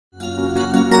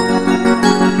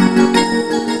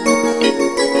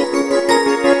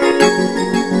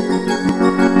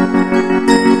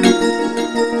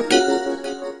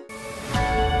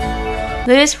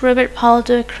Louis Robert Paul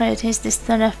Ducrut is the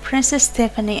son of Princess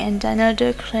Stephanie and Daniel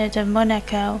Ducrut of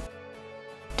Monaco.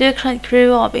 Ducrut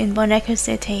grew up in Monaco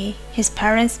City. His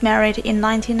parents married in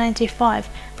 1995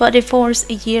 but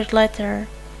divorced a year later.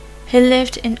 He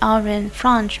lived in Auron,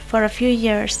 France for a few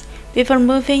years before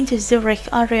moving to Zurich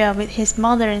area with his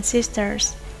mother and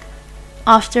sisters.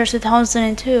 After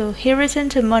 2002, he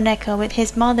returned to Monaco with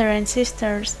his mother and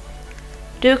sisters.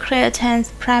 Ducruet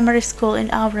attends primary school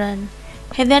in Auron.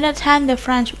 He then attended the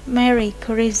French Marie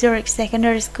Curie Zurich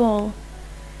Secondary School.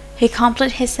 He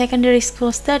completed his secondary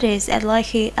school studies at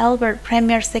Lycée Albert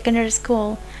Premier Secondary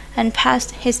School and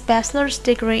passed his bachelor's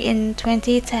degree in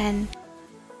 2010.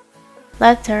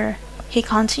 Later, he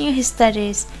continued his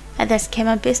studies at the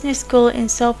Skema Business School in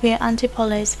Sophia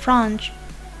Antipolis, France.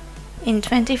 In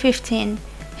 2015,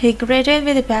 he graduated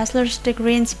with a bachelor's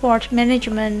degree in sport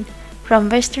management from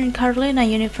Western Carolina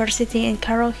University in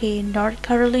Carohi, North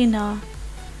Carolina.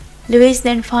 Louis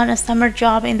then found a summer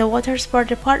job in the water sport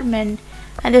department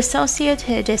at the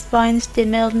Société des Bains de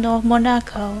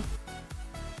Monaco.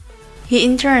 He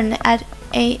interned at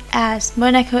AS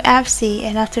Monaco FC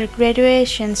and after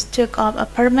graduation took up a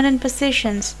permanent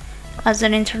position as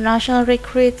an international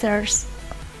recruiter.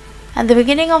 At the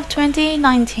beginning of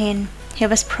 2019, he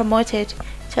was promoted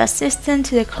to assistant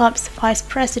to the club's vice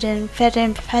president,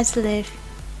 Vadim Vasilev.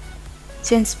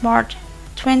 Since March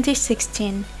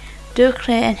 2016,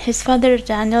 Ducruet and his father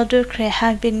Daniel Ducruet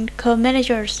have been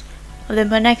co-managers of the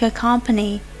Monaco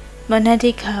company,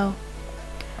 Monaco.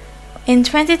 In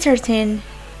 2013,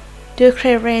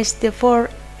 Ducruet raced the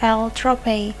 4L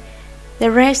Trophy.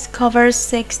 The race covers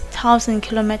 6,000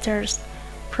 kilometers,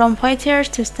 from Poitiers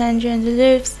to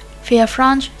Saint-Jean-de-Luz, via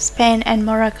France, Spain, and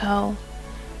Morocco.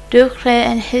 Ducruet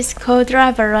and his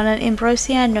co-driver Ronan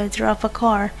Imbrosiano drove a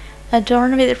car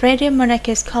adorned with Radio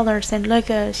Monaco's colors and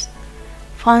logos.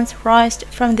 Funds raised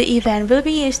from the event will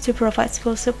be used to provide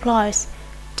school supplies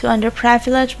to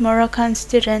underprivileged Moroccan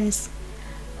students.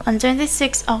 On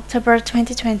 26 October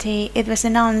 2020, it was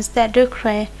announced that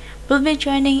Ducruet will be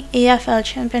joining EFL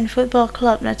champion football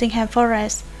club Nottingham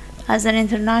Forest as an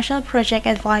international project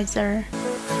advisor.